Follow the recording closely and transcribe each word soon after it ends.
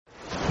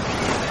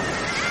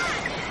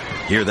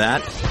Hear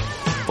that?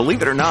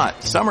 Believe it or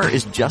not, summer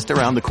is just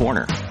around the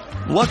corner.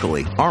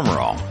 Luckily, Armor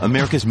All,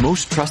 America's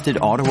most trusted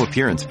auto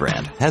appearance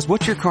brand, has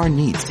what your car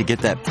needs to get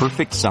that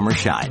perfect summer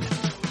shine.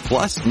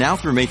 Plus, now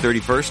through May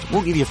 31st,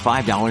 we'll give you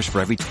 $5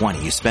 for every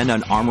 $20 you spend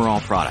on Armor All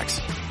products.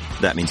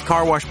 That means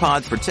car wash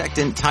pods,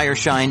 protectant, tire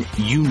shine,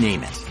 you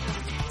name it.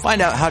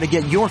 Find out how to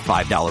get your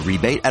 $5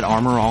 rebate at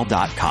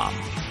armorall.com.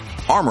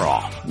 Armor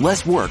All,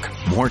 less work,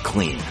 more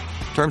clean.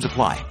 Terms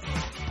apply.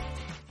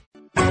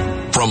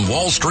 From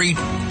Wall Street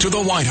to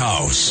the White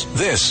House,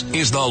 this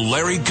is the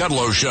Larry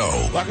Kudlow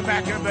Show. Welcome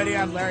back, everybody.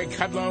 I'm Larry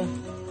Kudlow.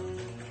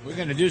 We're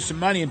going to do some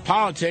money in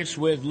politics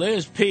with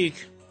Liz Peek,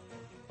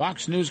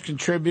 Fox News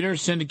contributor,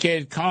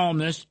 syndicated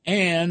columnist,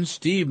 and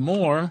Steve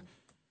Moore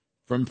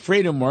from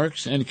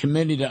FreedomWorks and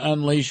Committee to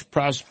Unleash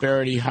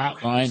Prosperity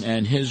Hotline,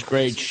 and his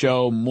great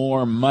show,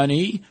 More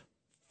Money,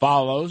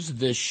 follows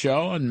this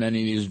show on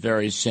many of these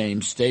very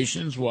same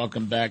stations.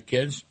 Welcome back,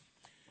 kids.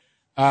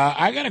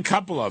 I got a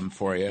couple of them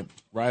for you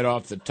right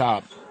off the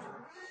top.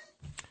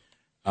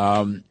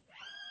 Biden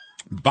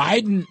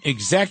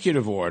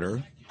executive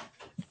order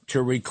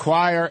to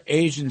require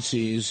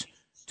agencies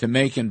to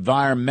make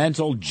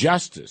environmental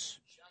justice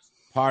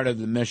part of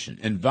the mission.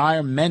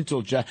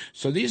 Environmental justice.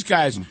 So these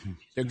guys,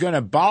 they're going to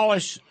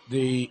abolish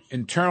the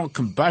internal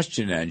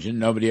combustion engine.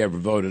 Nobody ever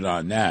voted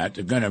on that.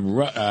 They're going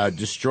to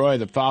destroy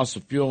the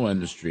fossil fuel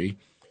industry.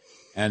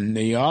 And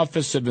the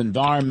Office of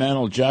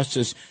Environmental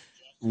Justice.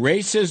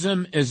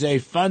 Racism is a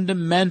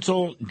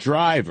fundamental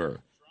driver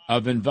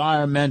of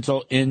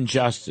environmental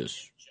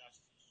injustice.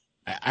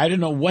 I don't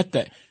know what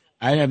that.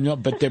 I have no,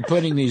 but they're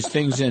putting these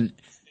things in.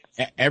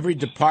 Every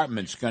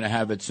department's going to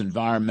have its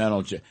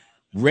environmental.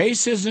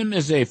 Racism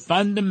is a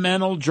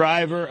fundamental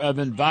driver of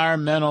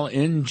environmental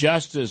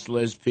injustice.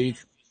 Liz Peek,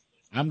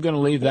 I'm going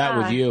to leave that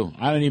with you.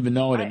 I don't even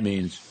know what it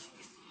means.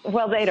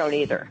 Well, they don't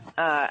either.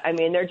 I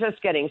mean, they're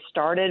just getting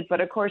started.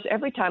 But, of course,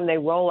 every time they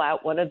roll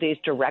out one of these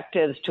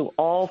directives to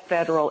all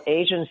federal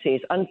agencies,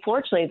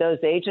 unfortunately, those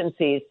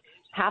agencies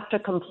have to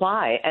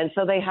comply. And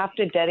so they have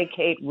to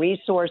dedicate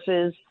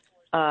resources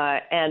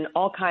and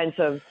all kinds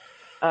of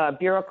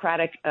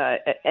bureaucratic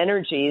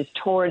energies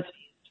towards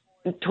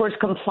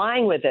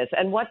complying with this.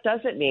 And what does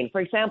it mean? For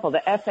example,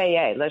 the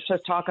FAA, let's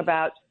just talk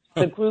about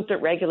the group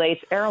that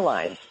regulates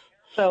airlines.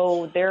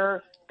 So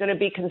they're going to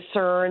be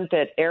concerned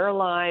that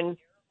airline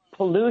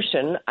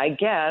pollution, I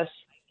guess,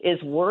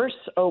 is worse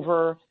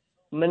over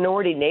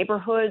minority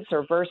neighborhoods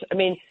or versus. I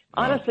mean,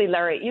 honestly,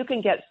 Larry, you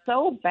can get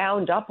so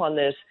bound up on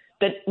this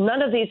that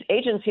none of these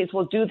agencies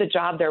will do the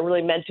job they're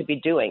really meant to be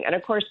doing. And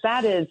of course,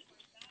 that's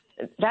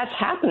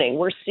happening.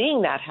 We're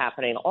seeing that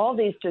happening. All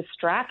these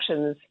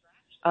distractions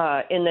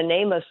in the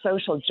name of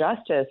social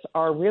justice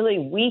are really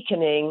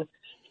weakening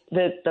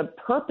the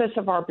purpose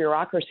of our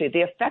bureaucracy,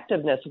 the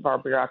effectiveness of our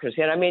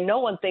bureaucracy. And I mean, no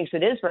one thinks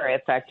it is very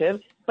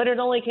effective, but it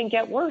only can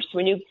get worse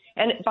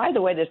and by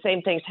the way, the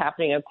same thing's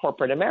happening in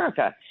corporate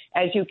America.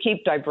 As you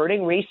keep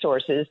diverting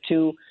resources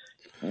to,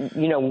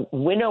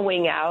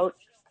 winnowing out,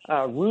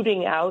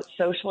 rooting out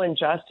social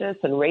injustice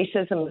and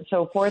racism and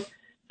so forth,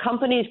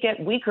 companies get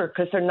weaker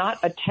because they're not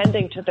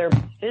attending to their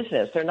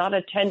business. They're not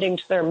attending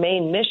to their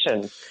main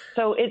mission.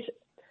 So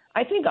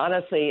I think,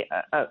 honestly,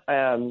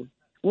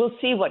 we'll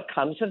see what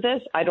comes of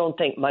this. I don't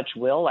think much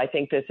will. I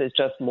think this is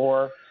just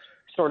more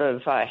sort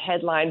of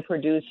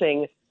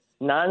headline-producing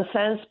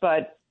nonsense.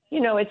 But,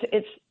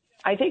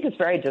 I think it's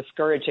very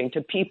discouraging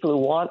to people who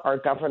want our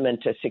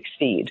government to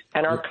succeed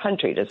and our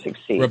country to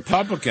succeed.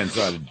 Republicans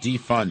ought to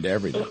defund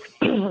everything.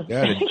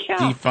 They ought to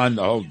defund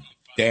the whole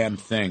damn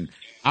thing.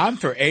 I'm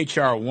for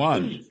H.R.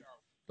 1,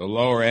 the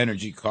Lower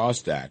Energy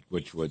Cost Act,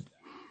 which would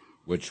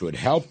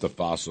help the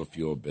fossil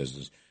fuel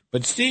business.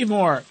 But Steve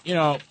Moore,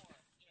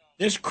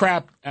 this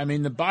crap, I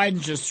mean, the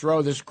Bidens just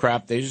throw this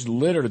crap. They just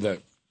litter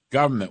the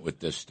government with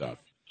this stuff.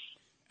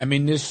 I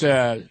mean,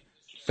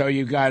 so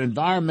you've got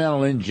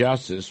environmental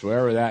injustice,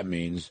 whatever that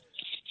means.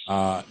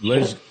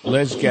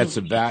 Liz gets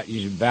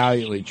you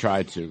valiantly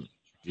try to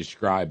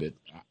describe it.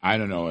 I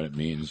don't know what it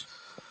means.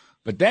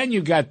 But then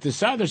you've got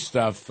this other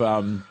stuff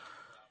where,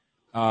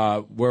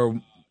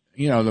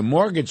 the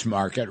mortgage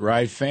market,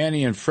 right?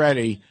 Fannie and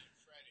Freddie,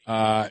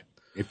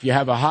 if you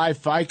have a high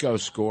FICO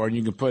score and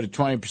you can put a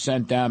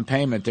 20% down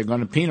payment, they're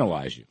going to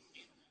penalize you,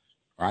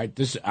 right?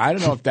 I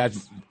don't know if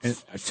that's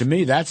to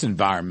me that's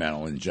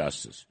environmental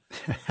injustice.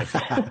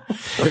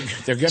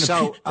 they're going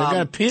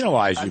to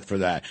penalize you for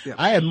that. Yeah.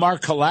 I had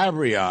Mark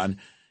Calabria on,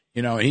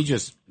 and he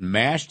just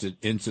mashed it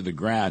into the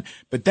ground.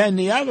 But then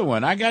the other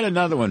one, I got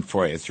another one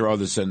for you. Throw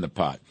this in the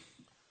pot.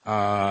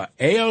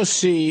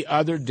 AOC,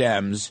 other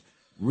Dems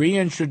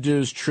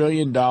reintroduced $1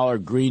 trillion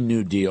Green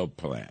New Deal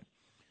plan.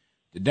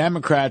 The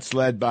Democrats,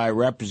 led by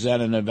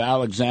Representative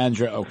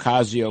Alexandra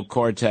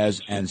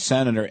Ocasio-Cortez and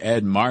Senator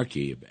Ed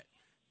Markey,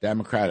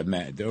 Democrat of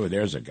Man. Oh,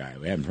 there's a guy.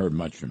 We haven't heard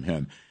much from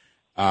him.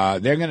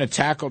 They're going to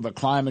tackle the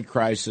climate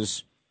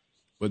crisis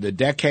with a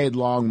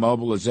decade-long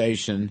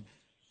mobilization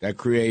that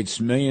creates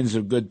millions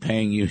of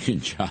good-paying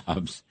union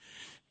jobs.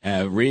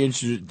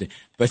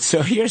 But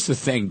so here's the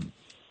thing.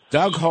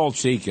 Doug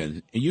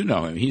Holtz-Eakin, you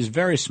know him. He's a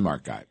very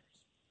smart guy.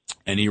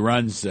 and he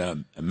runs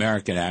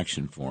American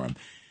Action Forum.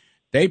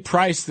 They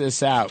priced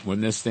this out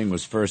when this thing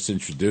was first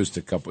introduced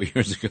a couple of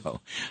years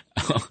ago.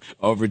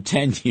 Over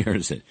 10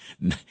 years,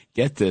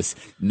 get this,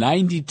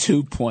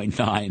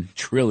 $92.9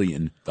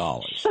 trillion.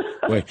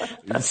 Wait,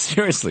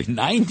 seriously,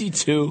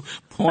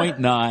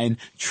 $92.9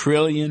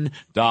 trillion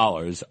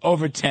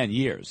over 10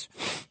 years.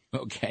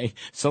 Okay,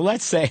 so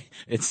let's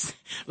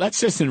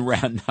just in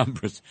round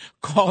numbers,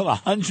 call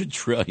it $100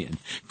 trillion,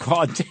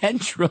 call it $10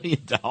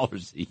 trillion a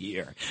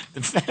year.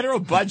 The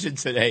federal budget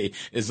today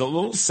is a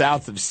little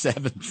south of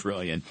 $7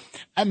 trillion.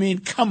 I mean,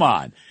 come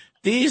on.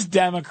 These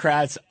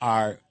Democrats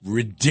are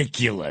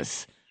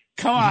ridiculous.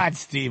 Come on,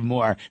 Steve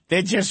Moore.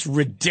 They're just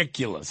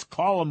ridiculous.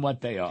 Call them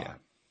what they are.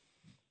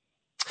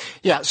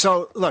 Yeah.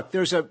 So look,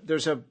 there's a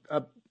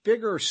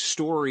bigger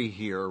story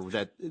here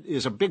that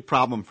is a big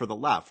problem for the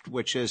left,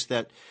 which is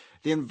that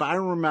the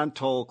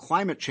environmental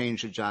climate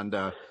change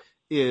agenda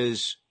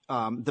is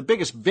the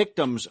biggest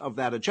victims of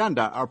that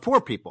agenda are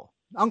poor people,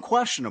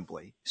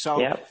 unquestionably.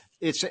 So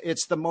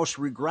it's the most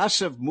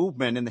regressive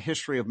movement in the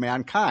history of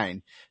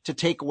mankind to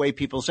take away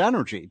people's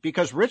energy,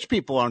 because rich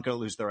people aren't going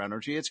to lose their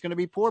energy. It's going to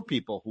be poor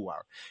people who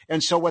are.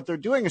 And so what they're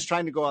doing is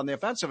trying to go on the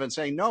offensive and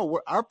saying, no,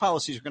 our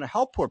policies are going to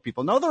help poor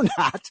people. No, they're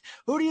not.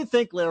 Who do you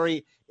think,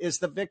 Larry, is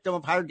the victim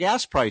of higher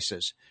gas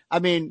prices? I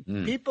mean,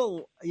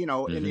 people,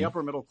 in the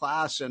upper middle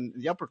class and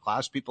the upper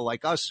class, people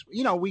like us,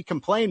 we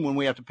complain when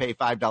we have to pay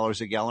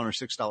 $5 a gallon or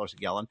 $6 a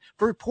gallon.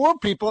 For poor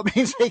people, it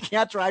means they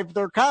can't drive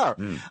their car.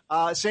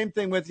 Same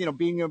thing with,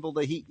 being able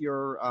to heat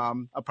your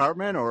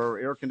apartment or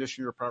air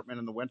condition your apartment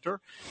in the winter.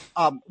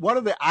 One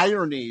of the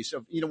ironies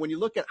of, when you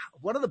look at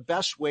what are the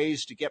best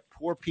ways to get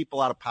poor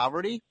people out of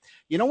poverty,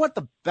 one of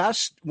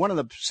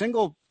the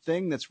single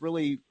thing that's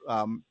really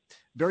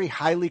very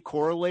highly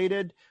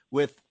correlated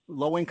with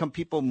low-income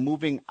people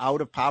moving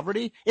out of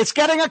poverty, it's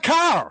getting a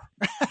car.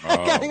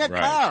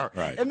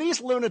 Right. And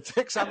these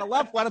lunatics on the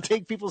left want to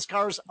take people's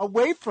cars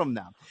away from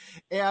them.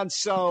 And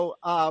so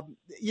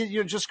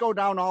you just go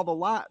down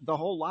the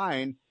whole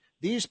line.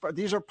 These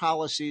are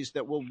policies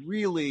that will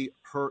really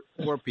hurt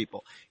poor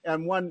people.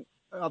 And one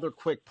other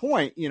quick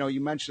point,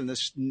 you mentioned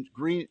this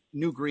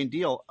new Green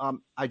Deal.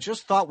 I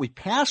just thought we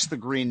passed the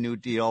Green New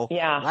Deal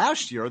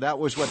last year. That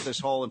was what this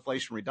whole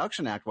Inflation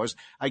Reduction Act was.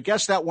 I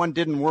guess that one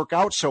didn't work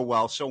out so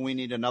well, so we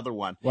need another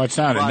one. Well, it's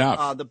not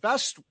enough. The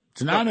best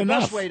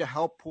way to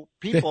help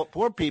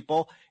poor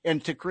people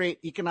and to create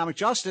economic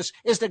justice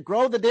is to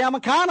grow the damn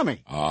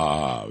economy.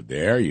 Oh,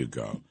 there you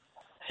go.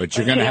 But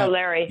you're going to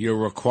Larry, you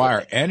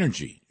require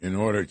energy in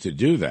order to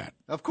do that.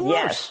 Of course.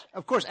 Yes.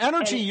 Of course.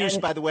 Energy use,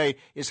 by the way,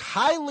 is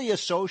highly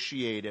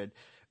associated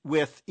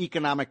with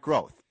economic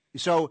growth.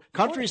 So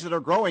countries that are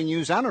growing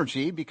use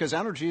energy because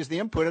energy is the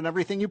input in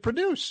everything you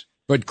produce.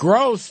 But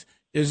growth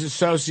is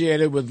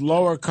associated with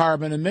lower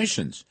carbon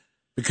emissions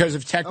because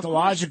of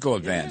technological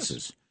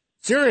advances.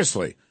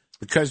 Seriously.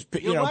 Because,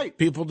 right.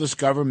 People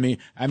discover me.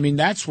 I mean,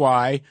 that's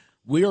why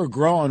we are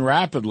growing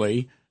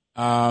rapidly.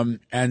 And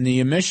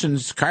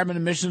the carbon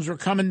emissions were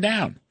coming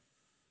down.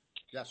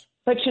 Yes.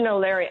 But,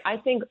 Larry, I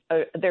think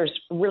there's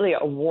really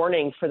a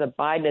warning for the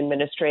Biden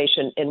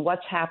administration in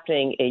what's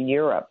happening in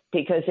Europe,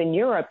 because in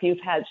Europe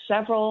you've had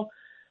several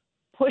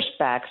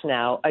pushbacks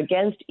now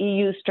against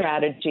EU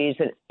strategies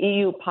and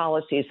EU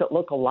policies that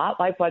look a lot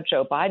like what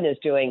Joe Biden is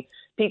doing,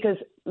 because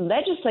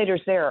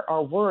legislators there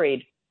are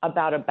worried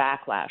about a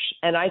backlash.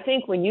 And I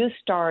think when you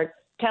start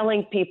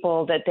telling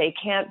people that they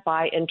can't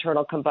buy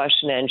internal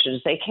combustion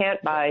engines, they can't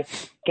buy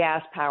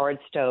gas-powered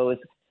stoves,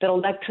 that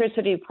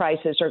electricity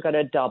prices are going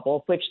to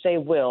double, which they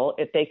will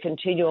if they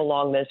continue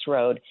along this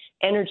road.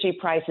 Energy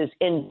prices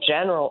in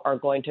general are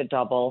going to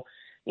double.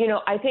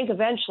 I think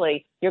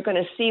eventually you're going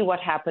to see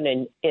what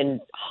happened in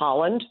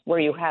Holland, where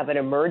you have an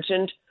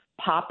emergent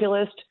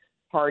populist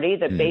party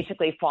that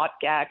basically fought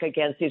back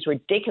against these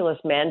ridiculous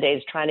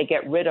mandates trying to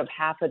get rid of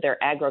half of their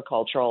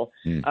agricultural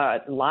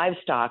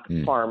livestock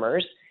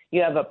farmers.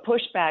 You have a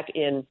pushback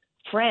in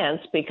France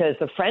because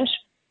the French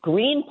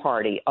Green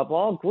Party, of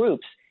all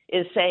groups,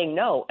 is saying,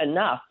 no,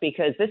 enough,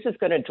 because this is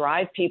going to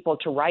drive people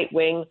to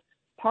right-wing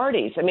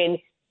parties. I mean,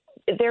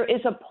 there is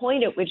a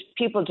point at which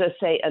people just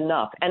say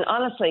enough. And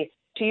honestly,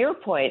 to your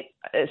point,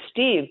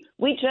 Steve,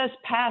 we just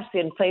passed the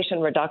Inflation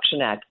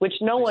Reduction Act, which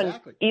no one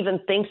even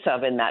thinks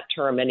of in that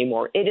term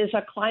anymore. It is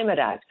a climate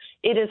act.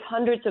 It is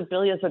hundreds of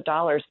billions of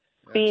dollars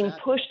being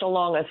pushed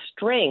along a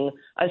string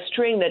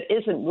that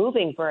isn't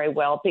moving very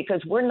well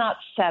because we're not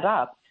set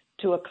up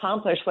to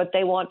accomplish what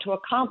they want to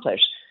accomplish.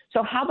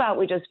 So how about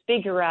we just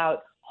figure out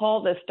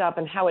all this stuff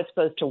and how it's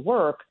supposed to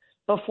work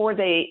before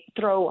they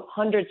throw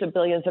hundreds of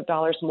billions of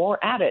dollars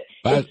more at it?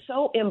 It's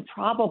so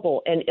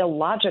improbable and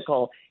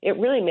illogical. It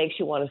really makes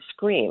you want to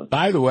scream.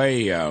 By the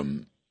way,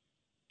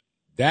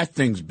 that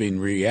thing's been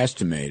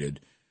re-estimated,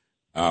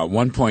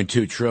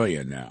 $1.2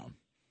 trillion now.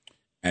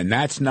 And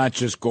that's not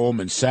just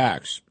Goldman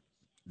Sachs.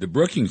 The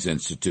Brookings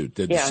Institute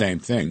did the same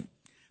thing.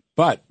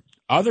 But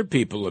other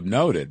people have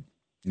noted,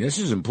 and this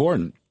is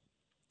important,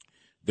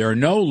 there are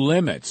no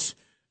limits.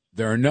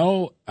 There are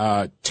no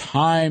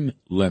time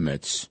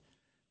limits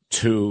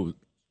to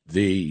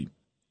the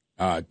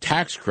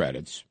tax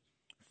credits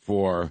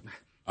for,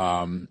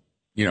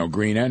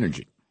 green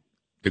energy.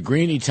 The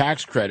greenie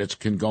tax credits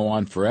can go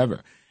on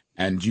forever,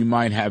 and you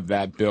might have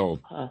that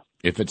bill,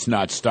 if it's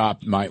not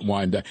stopped, might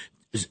wind up.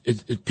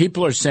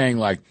 People are saying,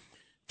 like,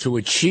 to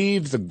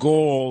achieve the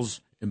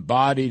goals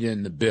embodied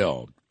in the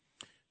bill,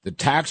 the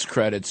tax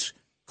credits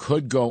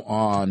could go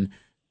on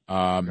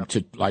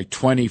to like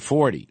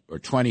 2040 or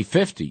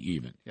 2050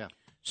 even. Yeah.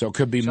 So it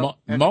could be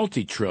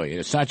multi-trillion.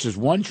 It's not just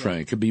 1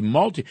 trillion. It could be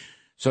multi.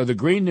 So the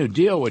Green New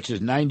Deal, which is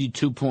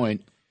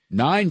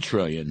 $92.9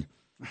 trillion,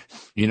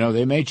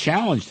 they may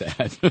challenge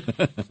that.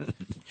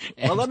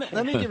 Well,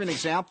 let me give an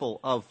example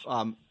of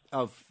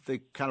the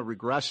kind of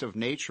regressive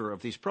nature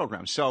of these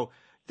programs. So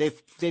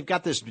they've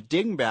got this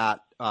dingbat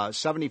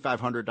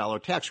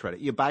 $7,500 tax credit.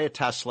 You buy a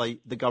Tesla,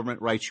 the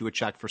government writes you a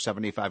check for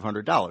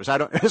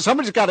 $7,500.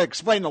 Somebody's got to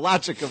explain the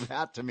logic of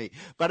that to me.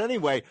 But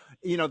anyway,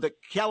 the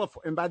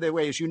California, and by the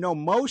way, as you know,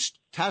 most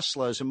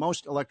Teslas and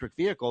most electric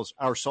vehicles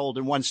are sold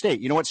in one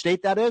state. You know what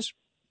state that is?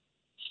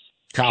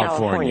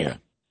 California.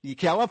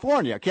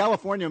 California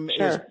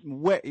Sure.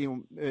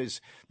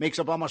 Makes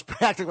up almost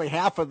practically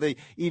half of the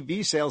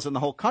EV sales in the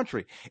whole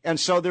country. And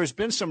so there's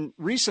been some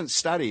recent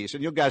studies,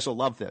 and you guys will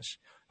love this.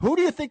 Who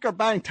do you think are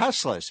buying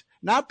Teslas?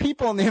 Not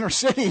people in the inner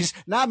cities,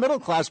 not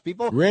middle-class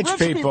people. Rich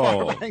people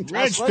are buying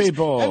Teslas, rich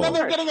people. And then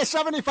they're getting a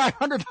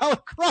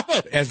 $7,500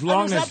 credit. Is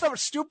that the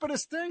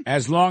stupidest thing?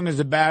 As long as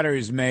the battery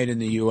is made in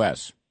the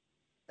U.S.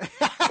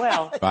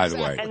 Well, by the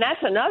way. And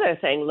that's another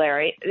thing,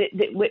 Larry,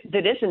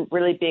 that isn't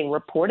really being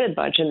reported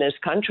much in this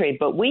country,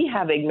 but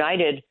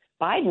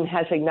Biden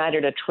has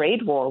ignited a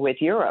trade war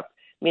with Europe.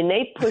 I mean,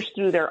 they pushed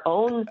through their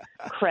own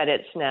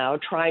credits now,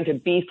 trying to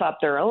beef up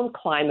their own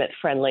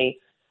climate-friendly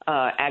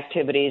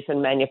activities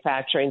and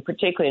manufacturing,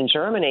 particularly in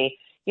Germany.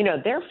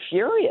 They're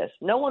furious.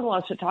 No one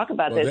wants to talk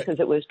about this because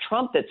it was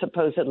Trump that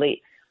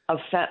supposedly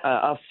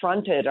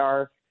affronted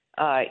our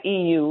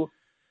EU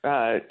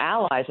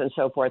allies and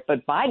so forth.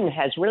 But Biden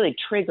has really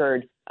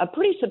triggered a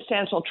pretty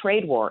substantial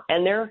trade war,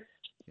 and they're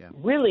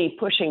really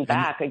pushing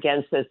back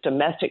against this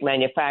domestic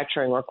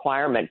manufacturing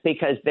requirement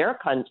because their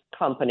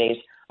companies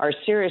are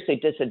seriously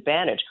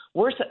disadvantaged.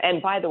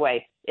 And by the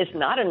way, it's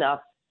not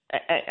enough.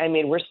 I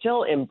mean, we're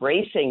still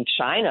embracing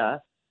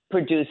China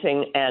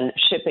producing and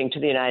shipping to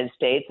the United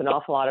States an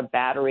awful lot of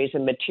batteries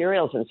and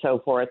materials and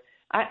so forth.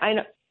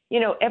 I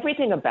know,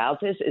 everything about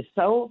this is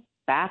so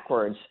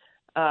backwards.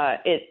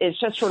 It's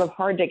just sort of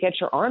hard to get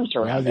your arms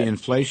around. Well, the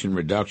Inflation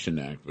Reduction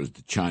Act was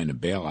the China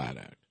Bailout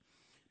Act.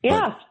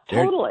 Yeah,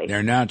 totally.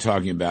 They're now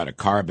talking about a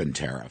carbon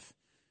tariff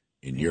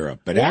in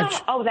Europe. But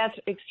that's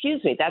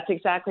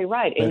exactly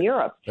right, in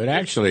Europe. But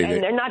actually...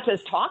 And they're not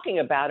just talking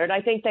about it.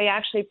 I think they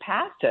actually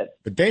passed it.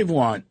 But they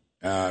want...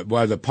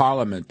 the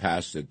Parliament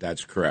passed it.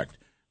 That's correct.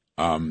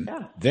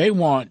 They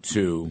want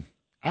to...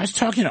 I was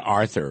talking to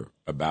Arthur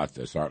about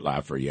this, Art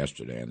Laffer,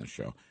 yesterday on the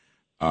show.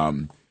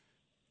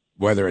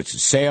 Whether it's a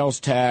sales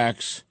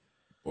tax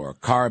or a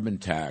carbon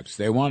tax,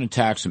 they want to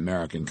tax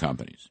American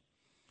companies.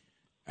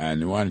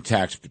 And they want to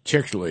tax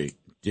particularly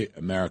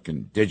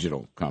American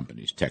digital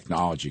companies,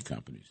 technology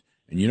companies.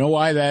 And you know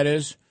why that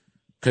is?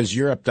 Because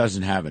Europe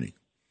doesn't have any.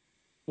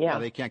 Yeah. Well,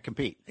 they can't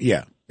compete.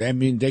 Yeah. I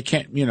mean, they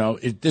can't,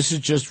 this is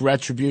just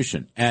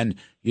retribution. And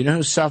you know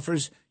who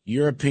suffers?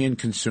 European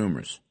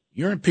consumers.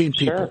 European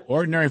people,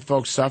 ordinary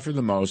folks suffer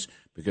the most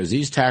because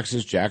these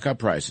taxes jack up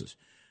prices.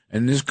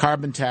 And this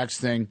carbon tax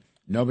thing,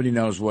 nobody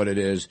knows what it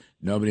is.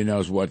 Nobody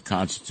knows what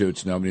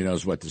constitutes. Nobody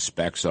knows what the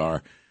specs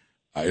are.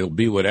 It'll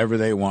be whatever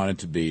they want it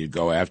to be to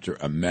go after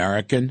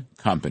American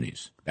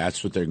companies.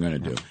 That's what they're going to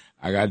do.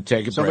 I got to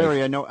take a break. So,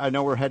 Larry, I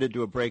know we're headed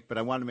to a break, but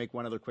I want to make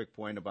one other quick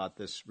point about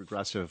this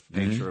regressive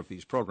nature of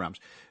these programs.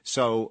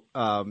 So,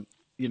 I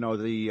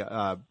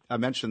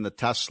mentioned the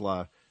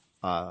Tesla,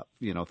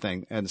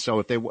 thing, and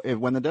so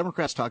when the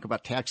Democrats talk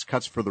about tax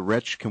cuts for the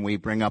rich, can we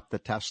bring up the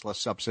Tesla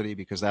subsidy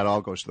because that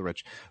all goes to the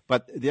rich?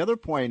 But the other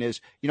point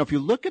is, if you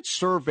look at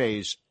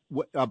surveys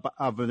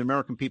of the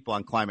American people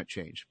on climate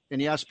change,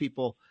 and you ask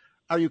people,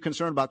 are you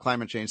concerned about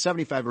climate change?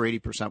 75 or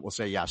 80% will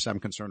say, yes, I'm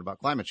concerned about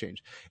climate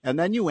change. And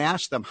then you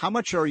ask them, how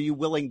much are you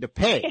willing to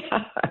pay,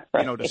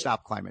 to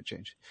stop climate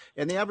change?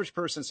 And the average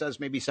person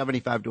says maybe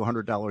 $75 to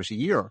 $100 a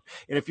year.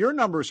 And if your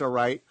numbers are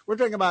right, we're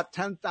talking about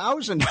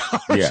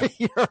 $10,000 a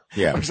year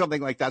or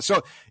something like that.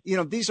 So,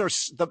 these are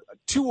the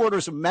 2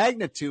 orders of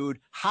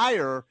magnitude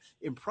higher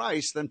in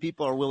price than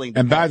people are willing to pay.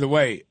 And by the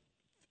way,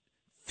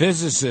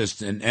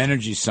 physicist and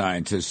energy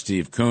scientist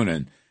Steve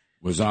Koonin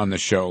was on the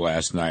show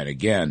last night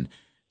again.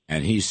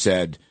 And he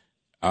said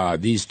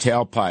these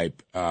tailpipe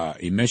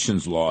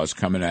emissions laws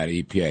coming out of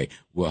EPA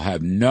will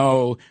have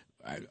no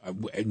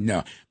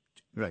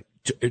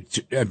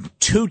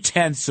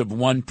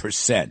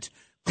 0.2%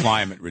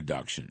 climate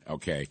reduction,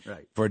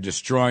 for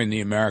destroying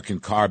the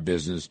American car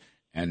business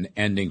and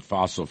ending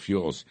fossil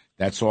fuels.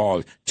 That's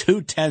all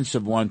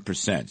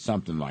 0.2%,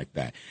 something like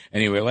that.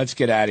 Anyway, let's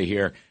get out of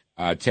here.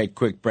 Take a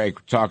quick break.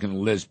 We're talking to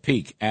Liz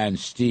Peek and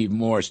Steve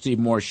Moore. Steve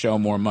Moore's show,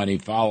 More Money,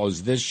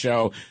 follows this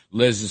show.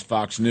 Liz is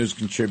Fox News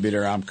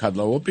contributor. I'm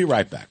Kudlow. We'll be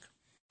right back.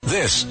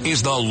 This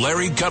is the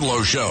Larry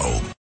Kudlow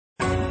Show.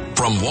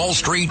 From Wall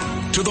Street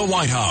to the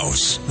White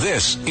House,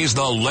 this is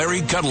the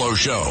Larry Kudlow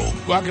Show.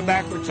 Welcome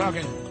back. We're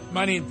talking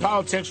money and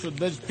politics with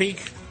Liz Peek,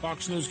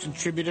 Fox News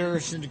contributor,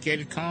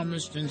 syndicated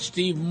columnist, and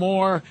Steve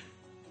Moore,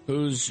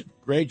 whose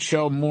great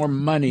show, More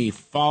Money,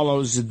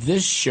 follows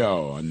this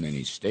show on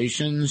many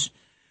stations.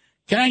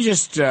 Can I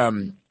just,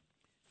 Joe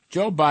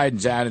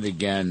Biden's at it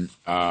again.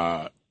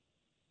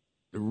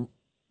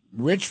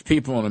 Rich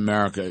people in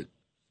America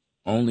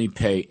only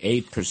pay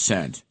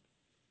 8%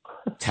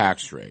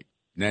 tax rate.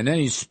 And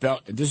then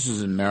this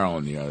was in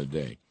Maryland the other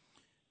day,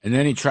 and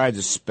then he tried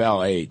to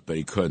spell 8, but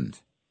he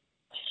couldn't.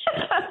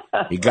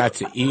 He got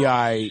to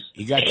EIGH,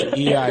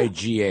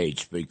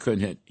 but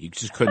he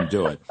just couldn't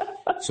do it.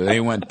 So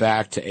they went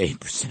back to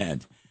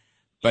 8%.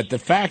 But the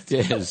fact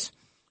is,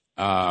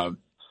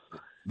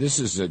 this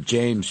is a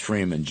Jim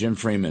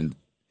Freeman,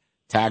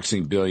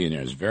 Taxing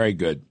Billionaires, very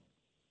good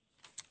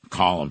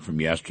column from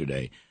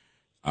yesterday.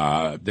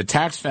 The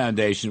Tax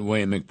Foundation,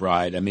 William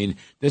McBride, I mean,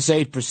 this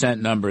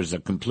 8% number is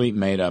a complete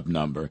made-up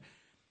number.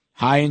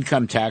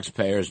 High-income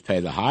taxpayers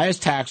pay the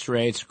highest tax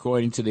rates,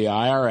 according to the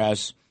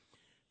IRS.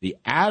 The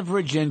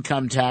average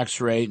income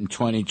tax rate in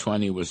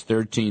 2020 was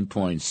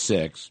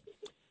 13.6.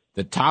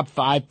 The top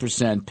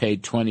 5%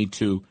 paid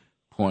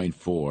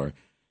 22.4.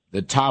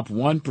 The top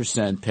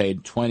 1%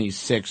 paid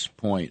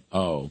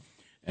 26.0.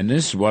 And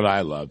this is what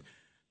I love.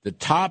 The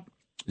top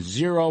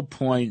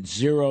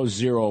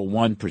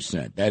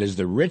 0.001%. That is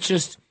the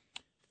richest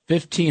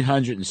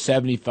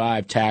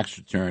 1,575 tax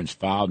returns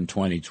filed in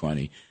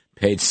 2020,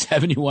 paid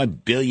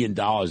 $71 billion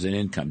in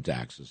income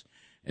taxes.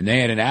 And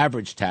they had an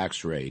average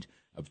tax rate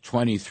of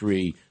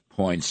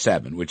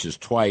 23.7, which is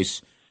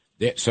twice.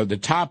 So the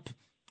top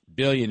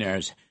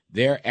billionaires,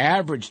 their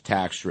average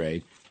tax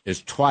rate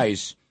is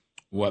twice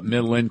what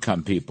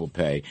middle-income people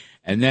pay.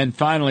 And then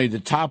finally, the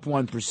top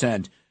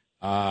 1%,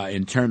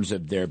 in terms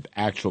of their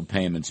actual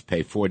payments,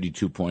 pay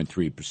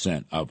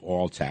 42.3% of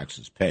all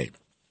taxes paid.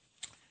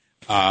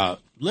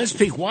 Let's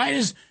speak. Why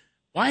does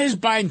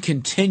Biden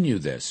continue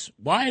this?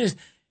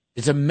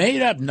 It's a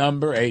made-up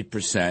number,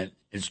 8%.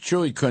 It's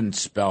true he couldn't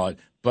spell it,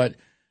 but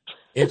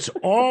it's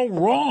all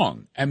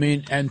wrong. I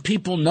mean, and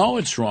people know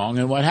it's wrong.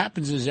 And what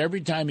happens is every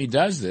time he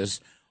does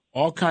this,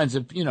 all kinds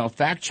of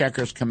fact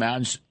checkers come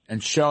out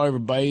and show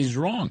everybody he's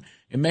wrong.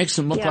 It makes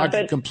him look like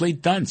a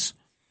complete dunce.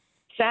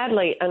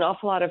 Sadly, an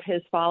awful lot of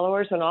his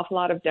followers, an awful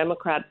lot of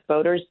Democrat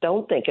voters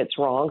don't think it's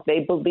wrong. They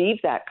believe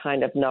that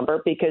kind of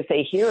number because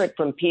they hear it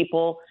from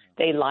people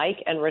they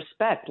like and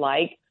respect,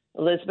 like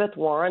Elizabeth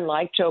Warren,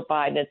 like Joe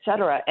Biden, et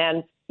cetera.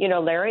 And,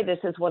 Larry, this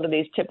is one of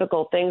these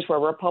typical things where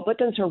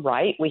Republicans are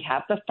right. We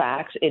have the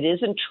facts. It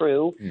isn't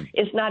true.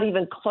 It's not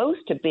even close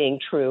to being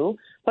true.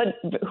 But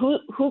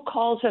who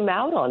calls him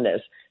out on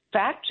this?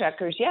 Fact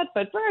checkers, yes,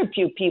 but very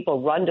few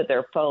people run to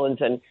their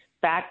phones and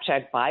fact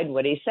check Biden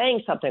when he's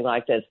saying something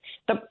like this.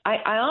 I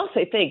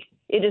honestly think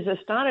it is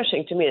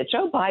astonishing to me that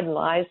Joe Biden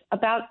lies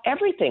about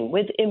everything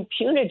with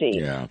impunity.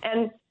 Yeah.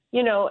 And,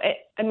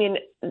 I mean,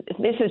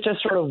 this is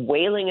just sort of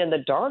wailing in the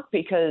dark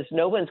because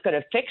no one's going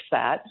to fix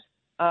that.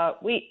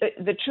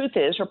 The truth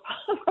is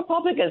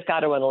Republicans got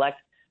to elect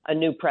a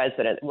new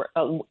president.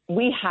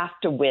 We have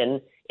to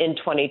win in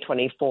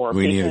 2024.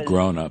 We need a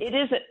grown-up. It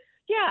isn't.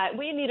 Yeah,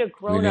 we need a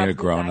grown-up. We need a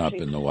grown-up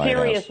in the White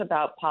House. Serious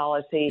about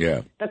policy.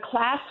 Yeah. The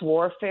class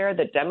warfare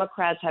that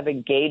Democrats have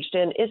engaged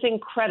in is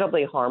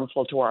incredibly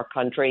harmful to our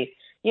country.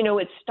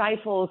 It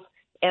stifles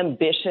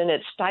ambition.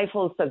 It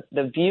stifles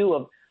the view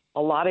of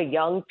a lot of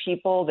young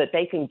people that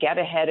they can get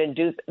ahead and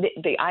do.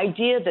 The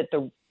idea that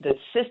the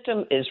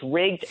system is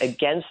rigged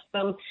against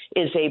them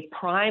is a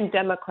prime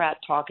Democrat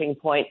talking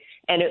point,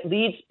 and it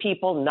leads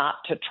people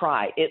not to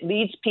try. It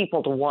leads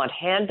people to want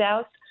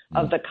handouts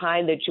of the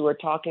kind that you were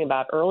talking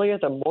about earlier,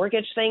 the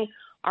mortgage thing.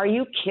 Are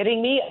you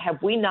kidding me? Have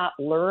we not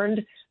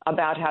learned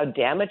about how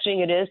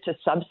damaging it is to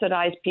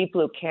subsidize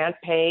people who can't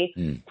pay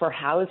for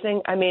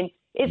housing? I mean,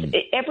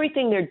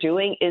 everything they're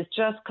doing is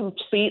just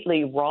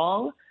completely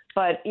wrong.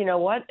 But you know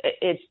what?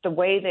 It's the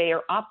way they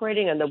are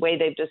operating and the way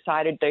they've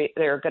decided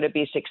they're going to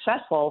be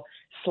successful,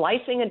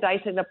 slicing and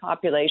dicing the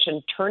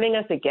population, turning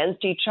us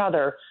against each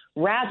other,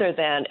 rather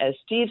than, as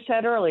Steve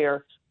said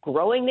earlier,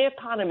 growing the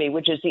economy,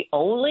 which is the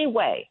only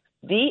way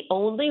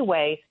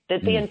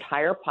that the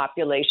entire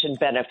population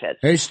benefits.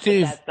 Hey,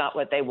 Steve. But that's not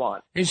what they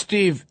want. Hey,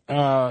 Steve,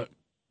 you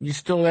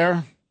still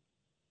there?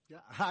 Yeah,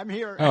 I'm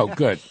here. Oh,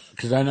 good,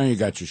 because I know you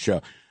got your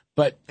show.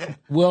 But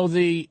will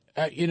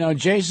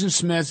Jason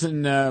Smith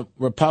and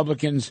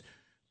Republicans,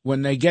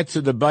 when they get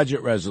to the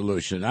budget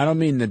resolution, I don't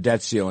mean the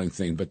debt ceiling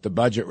thing, but the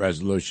budget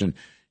resolution,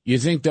 you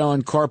think they'll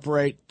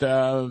incorporate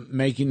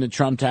making the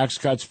Trump tax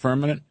cuts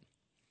permanent?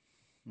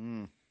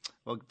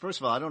 Well, first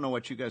of all, I don't know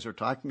what you guys are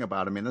talking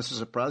about. I mean, this is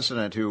a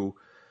president who,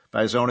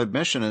 by his own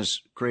admission, has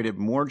created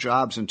more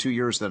jobs in 2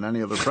 years than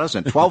any other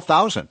president.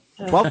 12,000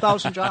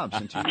 jobs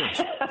in 2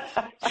 years.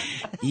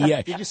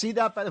 Yeah. Did you see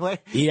that, by the way?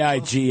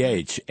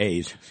 EIGH,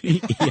 eight. I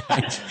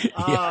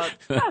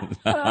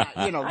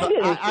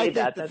think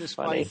that this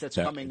fight that's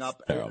coming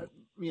up,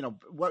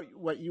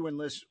 what you and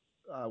Liz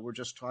were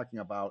just talking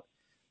about,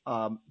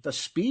 the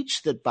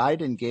speech that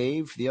Biden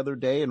gave the other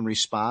day in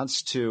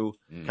response to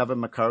Kevin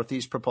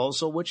McCarthy's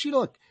proposal, which,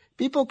 look,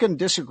 people can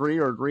disagree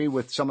or agree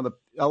with some of the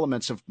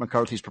elements of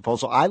McCarthy's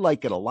proposal. I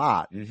like it a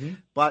lot.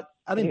 But,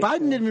 I mean,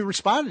 Biden didn't even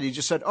respond. He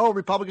just said,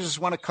 Republicans just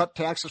want to cut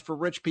taxes for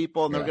rich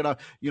people, and they're going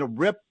to,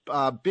 rip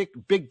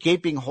big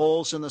gaping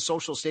holes in the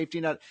social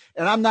safety net.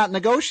 And I'm not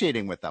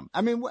negotiating with them.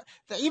 I mean,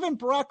 even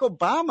Barack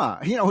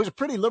Obama, who's a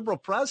pretty liberal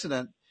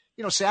president,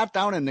 sat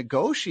down and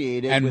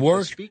negotiated and with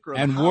the Speaker of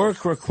the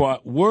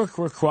House. Work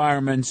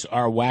requirements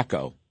are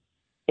wacko.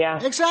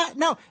 Yeah, exactly.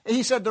 No,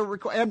 he said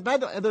and by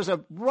the way, there's a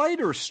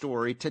Reuters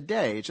story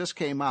today. It just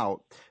came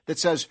out that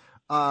says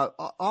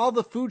all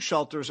the food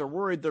shelters are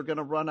worried they're going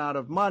to run out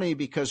of money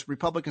because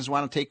Republicans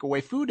want to take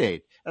away food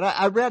aid. And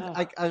I read,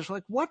 I was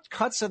like, what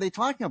cuts are they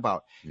talking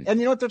about? And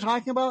you know what they're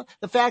talking about?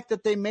 The fact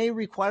that they may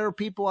require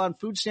people on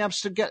food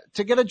stamps to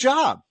get a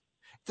job.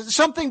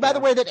 Something, by the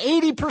way, that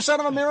 80%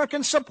 of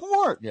Americans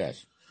support.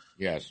 Yes.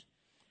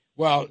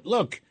 Well,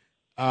 look,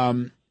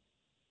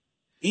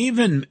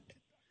 even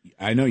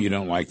I know you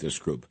don't like this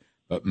group,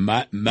 but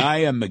Maya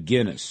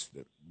McGinnis,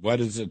 what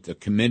is it, the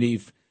Committee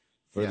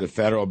for the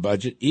Federal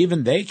Budget,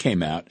 even they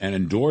came out and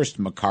endorsed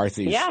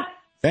McCarthy's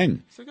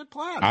thing. It's a good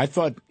plan. I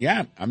thought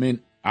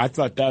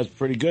that was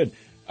pretty good.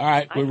 All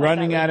right, we're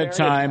running out of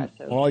time.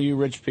 Impressive. All you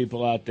rich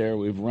people out there,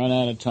 we've run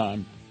out of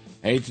time.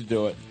 Hate to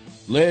do it.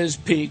 Liz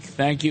Peek,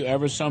 thank you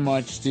ever so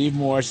much. Steve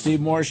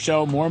Moore's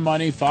show, More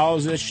Money,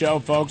 follows this show,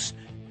 folks.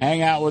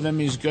 Hang out with him.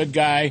 He's a good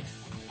guy.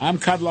 I'm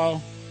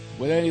Kudlow.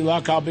 With any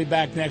luck, I'll be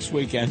back next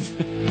weekend.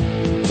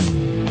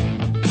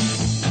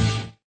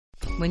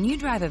 When you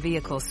drive a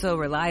vehicle so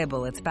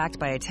reliable it's backed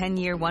by a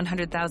 10-year,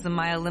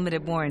 100,000-mile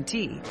limited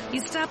warranty, you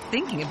stop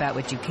thinking about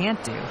what you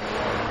can't do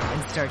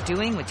and start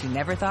doing what you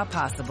never thought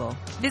possible.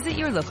 Visit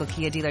your local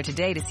Kia dealer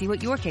today to see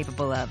what you're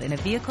capable of in a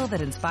vehicle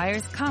that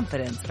inspires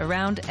confidence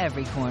around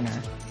every corner.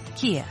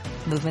 Kia,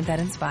 movement that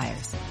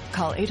inspires.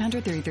 Call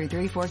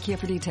 800-333-4KIA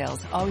for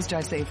details. Always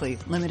drive safely.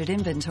 Limited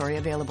inventory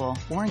available.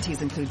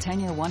 Warranties include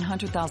 10-year,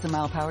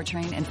 100,000-mile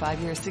powertrain and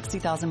 5-year,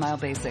 60,000-mile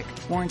basic.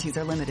 Warranties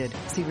are limited.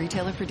 See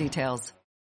retailer for details.